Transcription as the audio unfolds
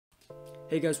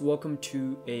Hey guys, welcome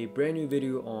to a brand new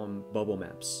video on bubble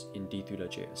maps in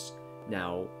D3.js.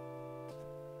 Now,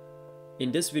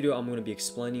 in this video, I'm going to be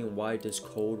explaining why this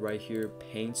code right here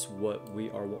paints what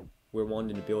we're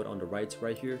wanting to build on the right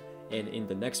here. And in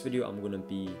the next video, I'm going to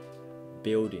be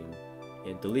building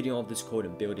and deleting all of this code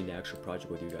and building the actual project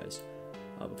with you guys.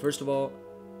 But first of all,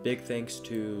 big thanks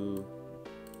to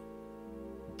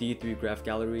D3 Graph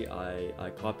Gallery.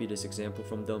 I copied this example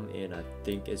from them and I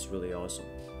think it's really awesome.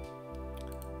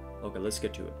 Okay, let's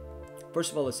get to it.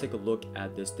 First of all, let's take a look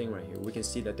at this thing right here. We can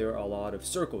see that there are a lot of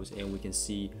circles and we can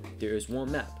see there is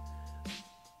one map.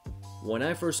 When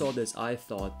I first saw this, I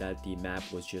thought that the map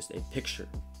was just a picture.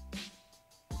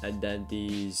 And then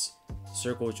these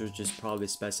circles were just probably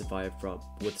specified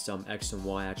with some X and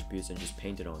Y attributes and just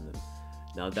painted on them.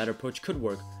 Now that approach could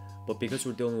work, but because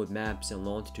we're dealing with maps and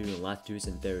longitude and latitudes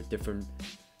and there are different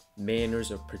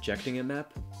manners of projecting a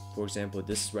map. For example,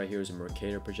 this right here is a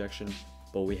Mercator projection.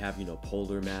 But we have,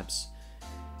 polar maps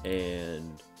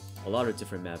and a lot of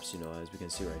different maps, as we can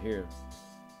see right here.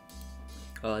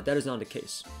 That is not the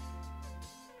case,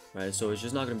 right? So it's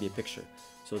just not going to be a picture.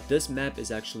 So this map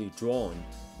is actually drawn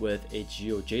with a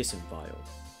GeoJSON file.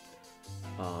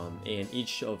 And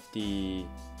each of the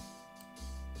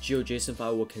GeoJSON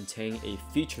file will contain a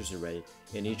features array,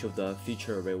 and each of the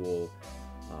feature array will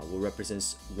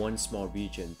represent one small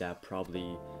region that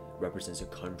probably represents a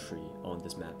country on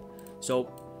this map.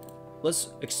 So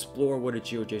let's explore what a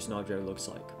GeoJSON object looks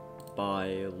like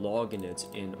by logging it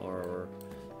in our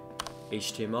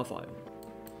HTML file,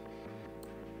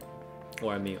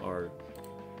 or I mean our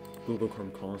Google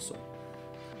Chrome console.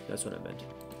 That's what I meant,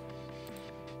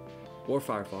 or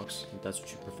Firefox if that's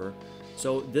what you prefer.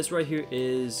 So this right here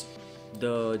is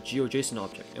the GeoJSON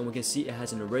object, and we can see it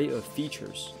has an array of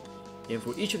features, and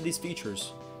for each of these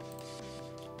features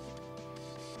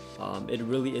it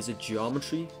really is a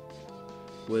geometry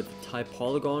with type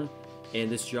polygon, and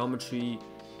this geometry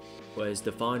was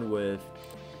defined with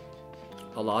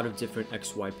a lot of different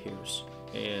XY pairs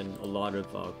and a lot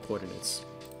of coordinates.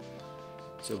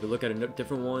 So if we look at a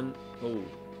different one, oh,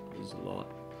 there's a lot.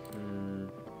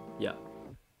 Yeah,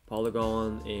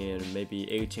 polygon and maybe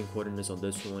 18 coordinates on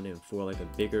this one, and for like a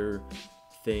bigger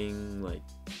thing like,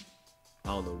 I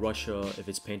don't know, Russia, if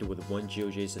it's painted with one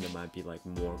GeoJSON, it might be like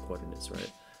more coordinates,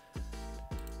 right?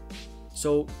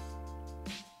 So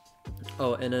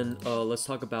and then let's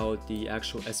talk about the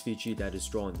actual SVG that is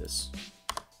drawing this.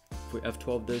 If we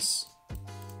F12 this,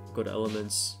 go to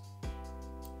elements,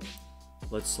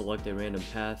 let's select a random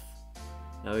path.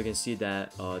 Now we can see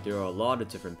that there are a lot of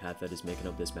different paths that is making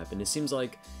up this map, and it seems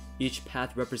like each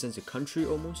path represents a country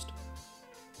almost.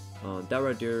 That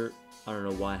right there, I don't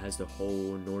know why it has the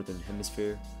whole northern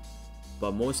hemisphere,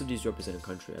 but most of these represent a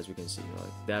country, as we can see.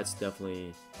 That's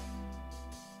definitely,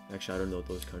 actually, I don't know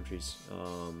those countries.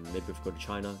 Maybe if we go to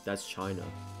China, that's China.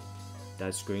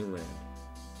 That's Greenland.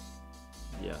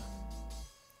 Yeah,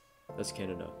 that's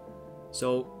Canada.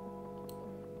 So,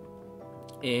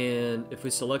 and if we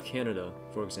select Canada,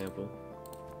 for example,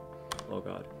 oh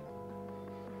god,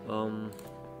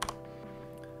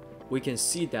 we can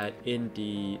see that in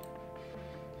the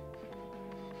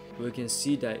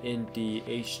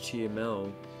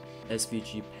HTML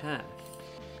SVG path,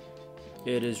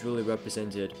 it is really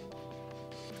represented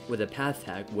with a path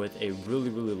tag with a really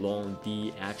long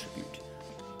D attribute,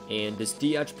 and this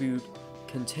D attribute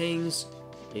contains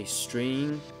a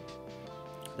string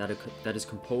that is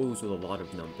composed with a lot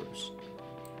of numbers.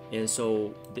 And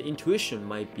so the intuition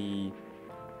might be,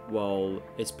 well,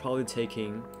 it's probably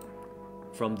taking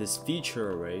from this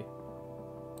feature array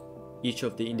each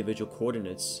of the individual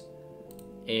coordinates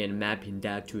and mapping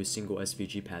that to a single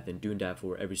SVG path and doing that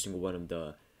for every single one of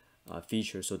the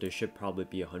features. So there should probably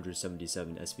be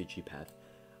 177 SVG path,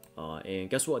 and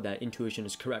guess what, that intuition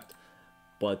is correct,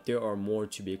 but there are more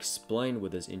to be explained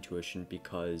with this intuition,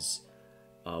 because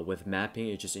with mapping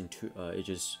it's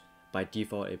just by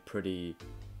default a pretty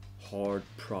hard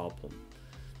problem,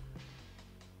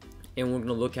 and we're going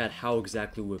to look at how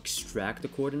exactly we extract the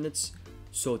coordinates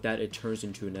so that it turns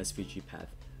into an SVG path.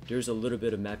 There's a little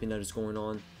bit of mapping that is going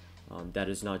on, that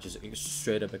is not just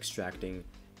straight up extracting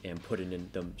and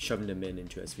shoving them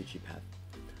into SVG path.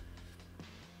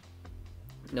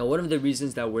 Now, one of the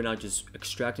reasons that we're not just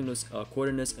extracting those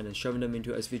coordinates and then shoving them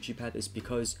into SVG path is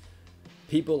because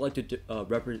people like to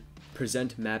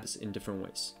present maps in different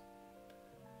ways.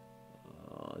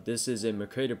 This is a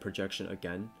Mercator projection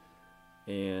again,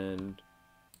 and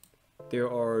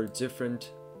there are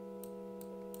different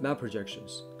map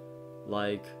projections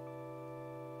like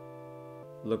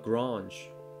Lagrange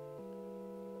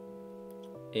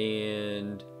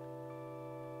and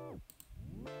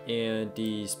And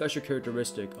the special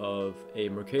characteristic of a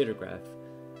Mercator graph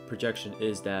projection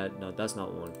is that, no, that's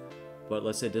not one, but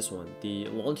let's say this one, the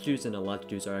longitudes and the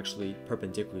latitudes are actually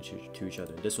perpendicular to each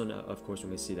other. This one, of course, we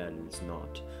can see that it's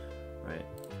not, right?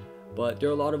 But there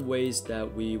are a lot of ways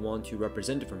that we want to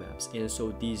represent different maps, and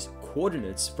so these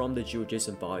coordinates from the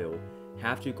GeoJSON file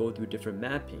have to go through different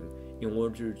mapping in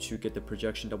order to get the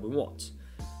projection that we want.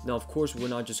 Now, of course, we're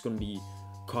not just going to be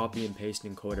copy and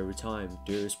pasting code every time.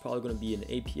 There's probably going to be an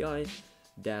API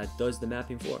that does the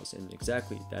mapping for us, and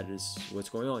exactly that is what's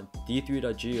going on.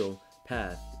 D3.geo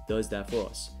path does that for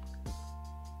us.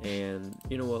 And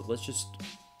you know what, let's just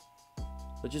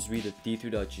read the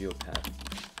D3.geo path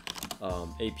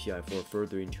API for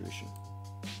further intuition,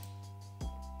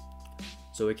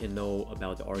 so we can know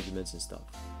about the arguments and stuff.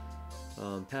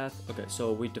 Path, okay,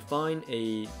 so we define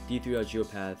a D3.geo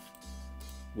path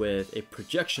with a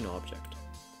projection object,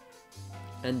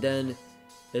 and then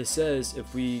it says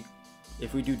if we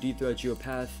do D3.geo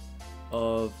path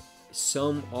of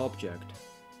some object,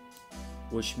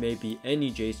 which may be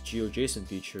any GeoJSON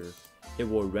feature, it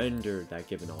will render that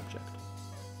given object.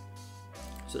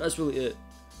 So that's really it.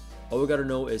 All we gotta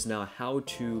know is now how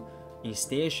to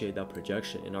instantiate that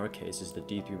projection. In our case, is the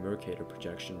D3 Mercator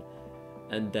projection,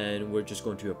 and then we're just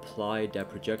going to apply that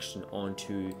projection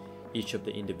onto each of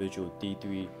the individual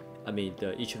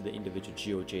each of the individual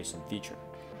GeoJSON feature.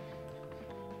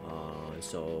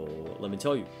 So let me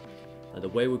tell you, the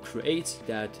way we create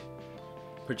that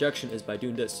projection is by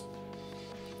doing this.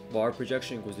 Var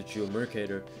projection equals the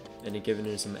GeoMercator, and then giving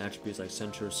it some attributes like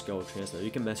center, scale, translate.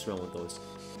 You can mess around with those.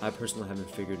 I personally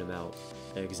haven't figured them out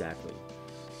exactly.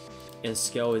 And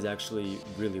scale is actually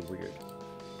really weird.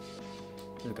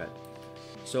 Okay,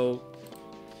 so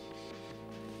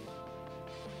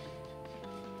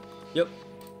yep.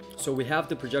 So we have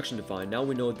the projection defined. Now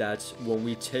we know that when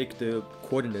we take the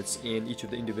coordinates in each of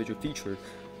the individual feature,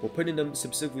 we're putting them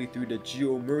specifically through the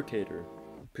GeoMercator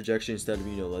projection instead of,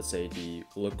 let's say the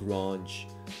Lagrange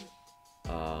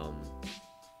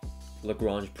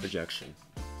projection,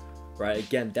 right?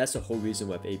 Again, that's the whole reason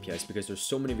we have APIs, because there's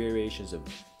so many variations of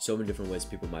so many different ways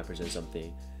people might present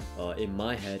something. In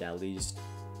my head, at least,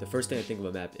 the first thing I think of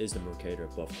a map is the Mercator,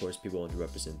 but of course people want to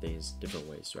represent things different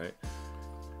ways, right?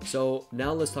 So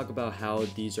now let's talk about how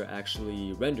these are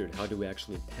actually rendered. How do we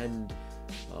actually append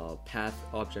path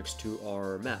objects to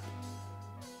our map?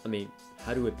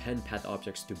 How do we append path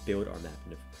objects to build our map,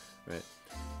 right?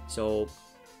 So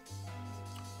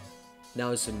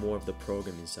now it's more of the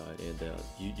programming side and the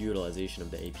utilization of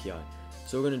the API.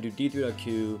 So we're going to do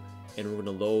D3.q, and we're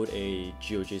going to load a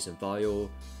GeoJSON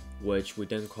file, which we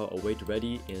then call await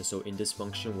ready, and so in this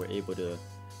function we're able to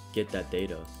get that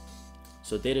data.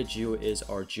 So data.geo is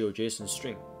our GeoJSON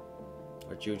string,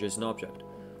 our GeoJSON object.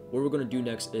 What we're going to do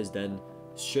next is then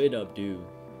straight up do,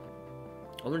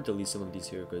 I'm going to delete some of these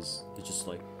here because it's just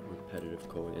like repetitive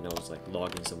code, and I was like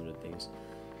logging some of the things.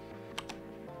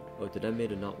 Oh, did I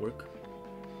make it not work?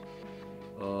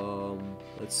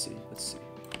 Let's see.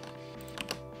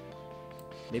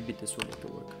 Maybe this will make it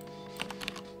work.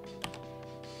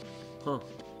 Huh.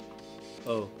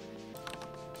 Oh.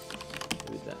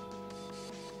 Maybe that.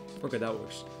 Okay, that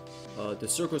works. The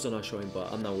circles are not showing,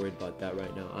 but I'm not worried about that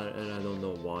right now, and I don't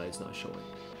know why it's not showing.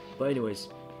 But anyways,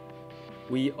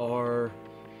 we are...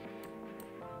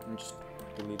 Let me just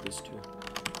delete this too.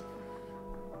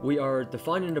 We are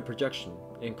defining the projection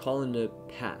and calling it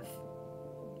path.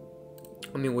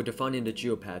 We're defining the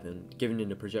geopath and giving it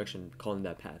the projection, calling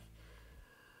that path.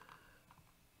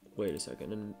 Wait a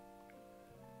second, and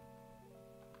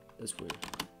that's weird.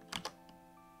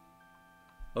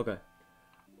 Okay.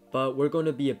 But we're going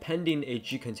to be appending a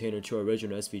G container to our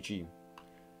original SVG,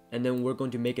 and then we're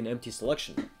going to make an empty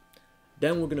selection.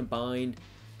 Then we're going to bind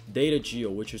data.geo,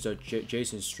 which is our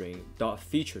JSON string,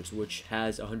 .features, which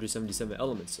has 177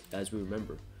 elements, as we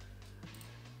remember.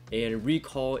 And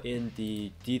recall in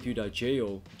the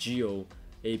D3.geo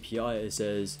API, it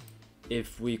says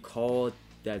if we call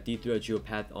that D3.geo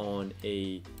path on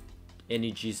any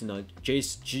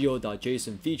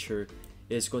geo.json feature,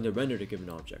 it's going to render the given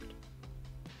object.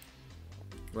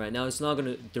 Right now, it's not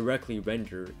going to directly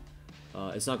render.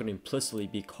 It's not going to implicitly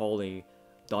be calling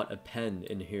 .append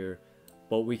in here,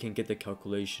 but we can get the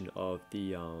calculation of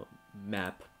the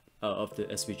map of the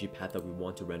SVG path that we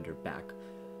want to render back.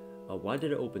 Why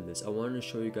did I open this? I wanted to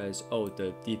show you guys. Oh,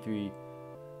 the D3,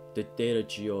 the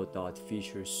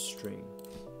data.geo.features string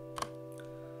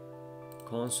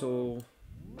console.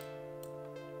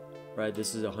 Right,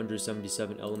 this is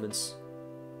 177 elements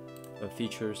of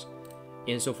features.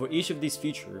 And so for each of these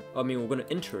features, we're going to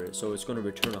enter it, so it's going to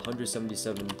return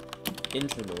 177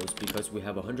 internals because we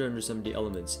have 170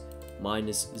 elements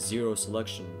minus 0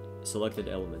 selected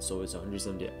elements. So it's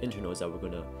 170 internodes that we're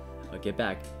going to get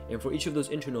back. And for each of those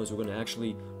internodes, we're going to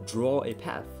actually draw a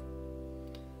path.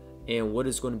 And what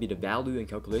is going to be the value and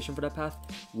calculation for that path?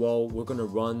 Well, we're going to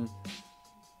run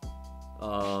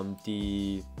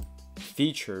the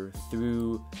feature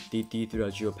through the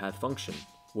D3.geo path function,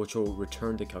 which will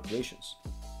return the calculations.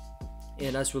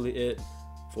 And that's really it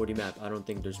for the map. I don't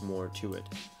think there's more to it.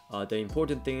 The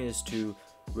important thing is to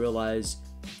realize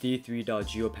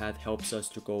D3.geo path helps us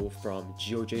to go from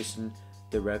GeoJSON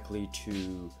directly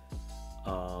to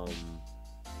the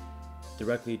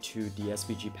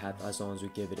SVG path, as long as we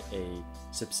give it a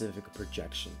specific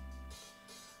projection.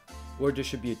 Or there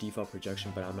should be a default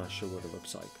projection, but I'm not sure what it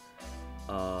looks like.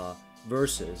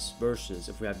 Versus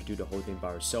if we have to do the whole thing by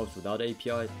ourselves without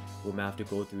API, we might have to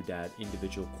go through that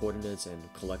individual coordinates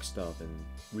and collect stuff and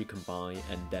recombine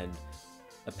and then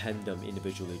append them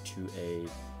individually to a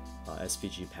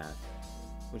SVG path,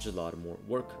 which is a lot more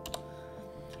work.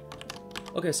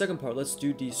 Okay, second part, let's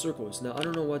do the circles. Now I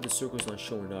don't know why the circle's not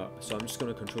showing up, so I'm just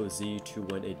gonna Control Z to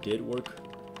when it did work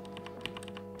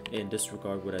and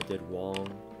disregard what I did wrong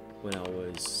when I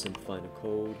was simplifying the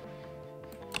code.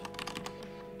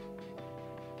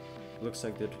 Looks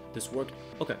like this worked.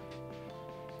 Okay,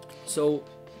 so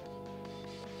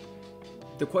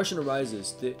the question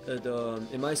arises,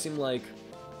 it might seem like,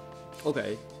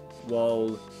 okay,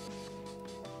 well,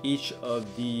 each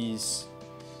of these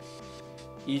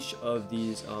let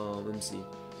me see,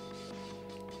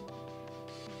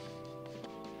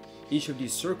 each of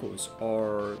these circles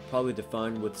are probably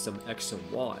defined with some X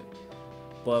and Y,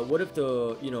 but what if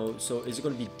so is it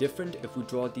going to be different if we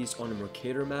draw these on a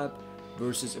Mercator map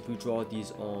versus if we draw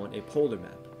these on a polar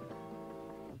map?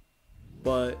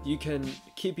 But you can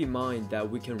keep in mind that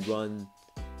we can run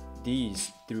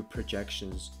these through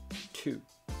projections too,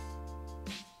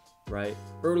 right?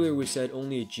 Earlier we said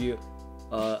only a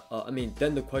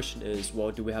then the question is,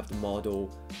 well, do we have to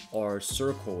model our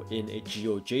circle in a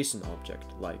GeoJSON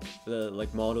object,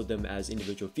 like model them as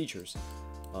individual features?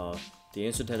 The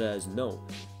answer to that is no,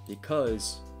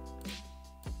 because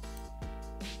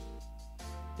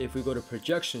if we go to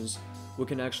projections, we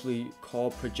can actually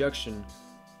call projection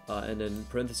and then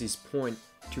parentheses point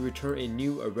to return a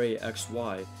new array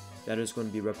XY that is going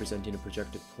to be representing a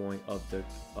projected point of the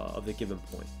given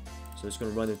point. So it's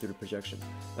going to run it through the projection.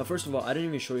 Now, first of all, I didn't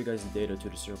even show you guys the data to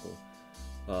the circle,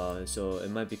 so it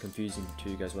might be confusing to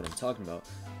you guys what I'm talking about.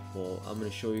 Well, I'm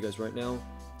going to show you guys right now.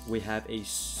 We have a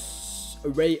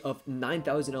array of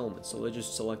 9,000 elements. So let's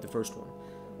just select the first one.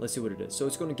 Let's see what it is. So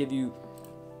it's going to give you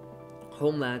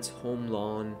home lats, home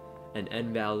lawn, an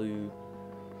n value,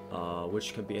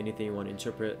 which can be anything you want to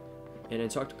interpret, and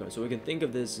Antarctica. So we can think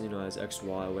of this, as x,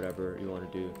 y, whatever you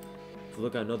want to do. If we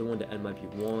look at another one, the n might be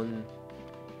 1.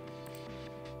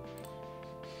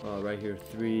 Right here,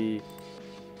 3.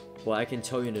 Well, I can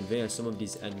tell you in advance, some of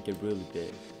these n get really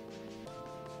big,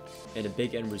 and a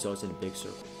big n results in a big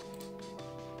circle.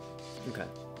 Okay.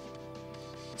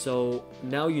 So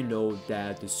now you know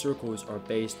that the circles are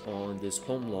based on this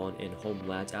home lawn and home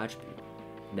lat attribute.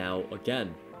 Now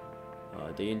again,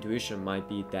 the intuition might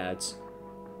be that,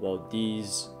 well,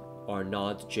 these are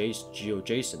not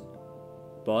GeoJSON,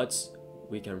 but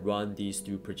we can run these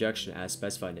through projection as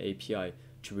specified in the API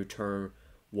to return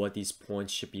what these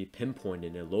points should be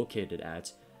pinpointed and located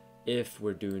at if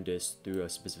we're doing this through a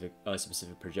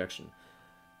specific projection.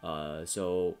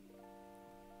 So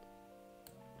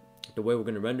the way we're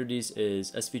going to render these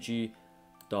is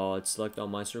svg.select all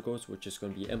my circles, which is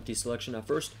going to be empty selection at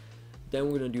first. Then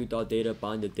we're going to do .data,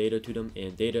 bind the data to them,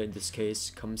 and data in this case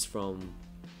comes from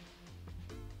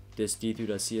this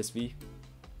D3.csv,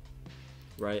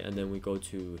 right? And then we go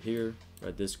to here,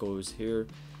 right? This goes here,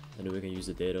 and then we can use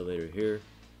the data later here.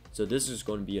 So this is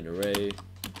going to be an array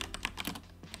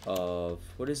of,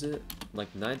 what is it?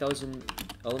 Like 9,000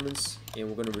 elements, and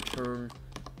we're going to return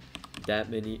that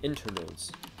many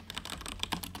internodes.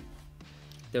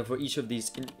 Then for each of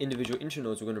these individual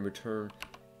internodes, we're going to return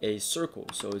a circle.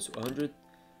 So it's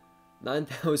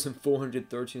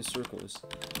 9,413 circles.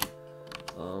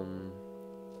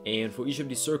 And for each of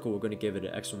these circles, we're going to give it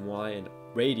an x and y and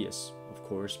radius, of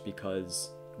course, because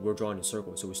we're drawing a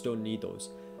circle, so we still need those.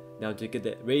 Now to get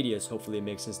the radius, hopefully it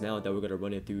makes sense now that we're going to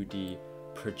run it through the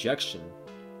projection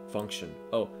function.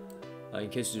 Oh, in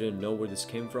case you didn't know where this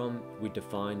came from, we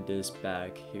defined this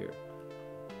back here,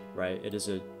 right? It is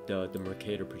the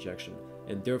Mercator projection,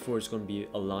 and therefore it's going to be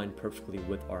aligned perfectly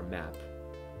with our map.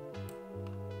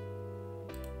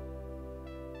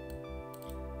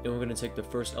 And we're going to take the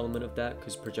first element of that,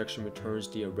 because projection returns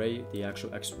the array, the actual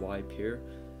xy pair.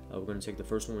 We're going to take the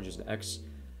first one, which is the x,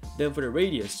 Then for the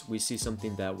radius, we see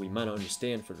something that we might not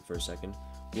understand for the first second,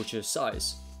 which is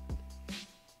size.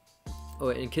 Oh,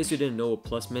 in case you didn't know what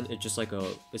plus meant,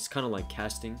 it's kind of like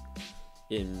casting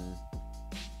in.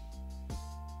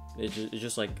 It's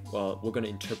just like, well, we're gonna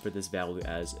interpret this value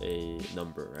as a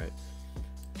number, right?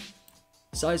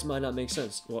 Size might not make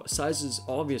sense. Well, size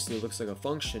obviously looks like a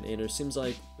function, and it seems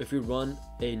like if we run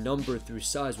a number through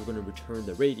size, we're gonna return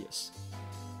the radius.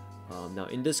 Now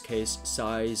in this case,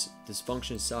 size, this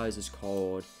function size is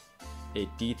called a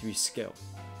D3 scale.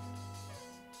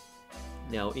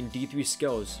 Now in D3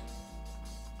 scales,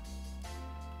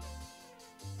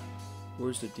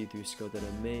 where's the D3 scale that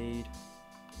I made?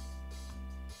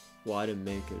 Well, I didn't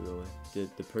make it really.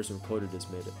 The person who coded this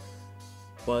made it.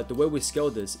 But the way we scale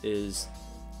this is,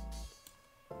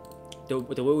 the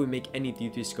way we make any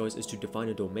D3 scales is to define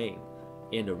a domain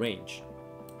and a range.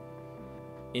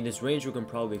 In this range, we can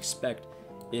probably expect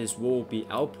is what will be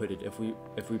outputted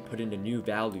if we put in a new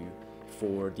value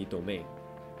for the domain.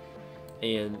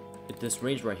 And this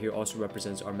range right here also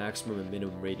represents our maximum and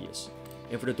minimum radius.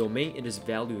 And for the domain, it is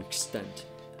value extent.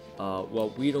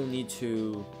 Well, we don't need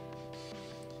to.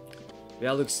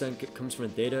 Value extent comes from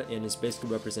the data and is basically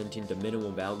representing the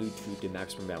minimum value to the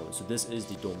maximum value. So this is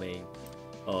the domain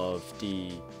of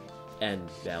the n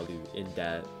value in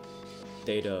that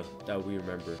data that we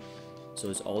remember. So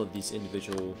it's all of these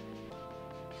individual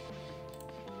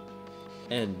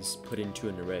n's put into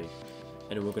an array,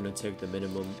 and we're going to take the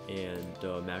minimum and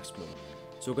the maximum.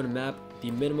 So we're going to map the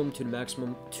minimum to the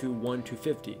maximum to 1 to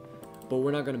 50, but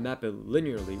we're not going to map it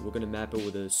linearly. We're going to map it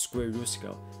with a square root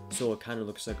scale, so it kind of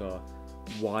looks like a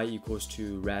y equals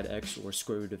to rad x or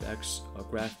square root of x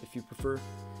graph if you prefer.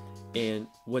 And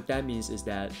what that means is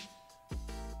that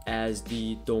as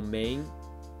the domain,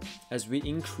 as we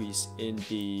increase in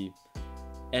the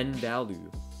n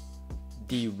value,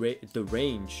 the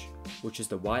range, which is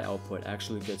the y output,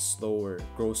 actually gets slower,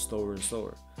 grows slower and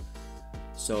slower.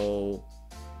 So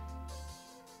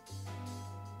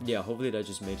yeah, hopefully that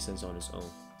just makes sense on its own.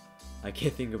 I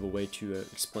can't think of a way to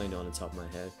explain it on the top of my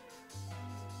head.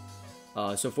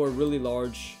 So for a really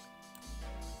large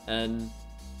n,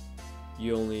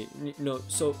 you only,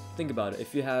 so think about it.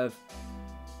 If you have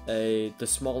the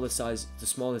smallest size, the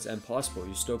smallest n possible,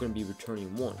 you're still going to be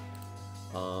returning 1.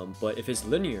 But if it's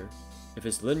linear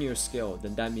scale,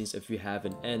 then that means if you have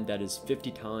an n that is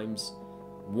 50 times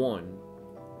 1,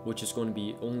 which is going to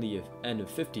be only an n of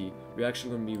 50, you're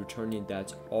actually going to be returning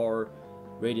that r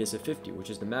radius of 50, which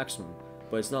is the maximum,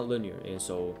 but it's not linear, and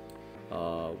so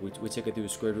we take it through the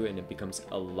square root and it becomes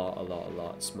a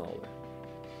lot smaller.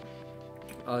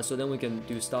 So then we can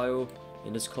do style,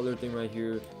 and this color thing right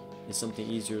here is something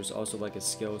easier. It's also like a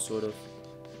scale sort of,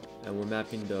 and we're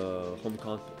mapping the home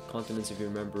continents, if you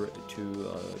remember,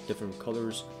 to different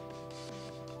colors.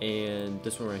 And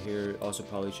this one right here also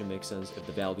probably should make sense. If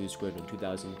the value is greater than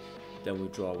 2000, then we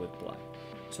draw with black.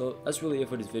 So that's really it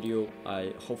for this video.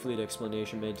 Hopefully the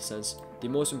explanation made sense. The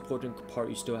most important part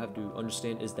you still have to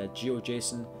understand is that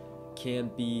GeoJSON can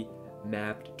be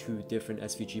mapped to different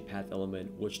SVG path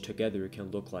element, which together can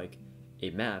look like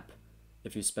a map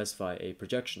if you specify a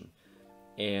projection.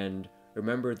 And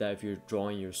remember that if you're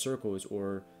drawing your circles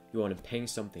or you want to paint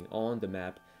something on the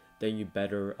map, then you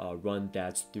better run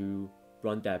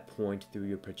that point through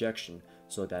your projection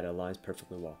so that it aligns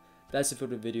perfectly well. That's it for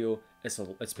the video.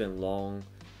 It's been long.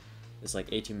 It's like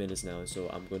 18 minutes now, so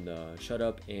I'm gonna shut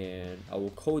up and I will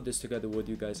code this together with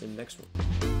you guys in the next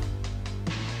one.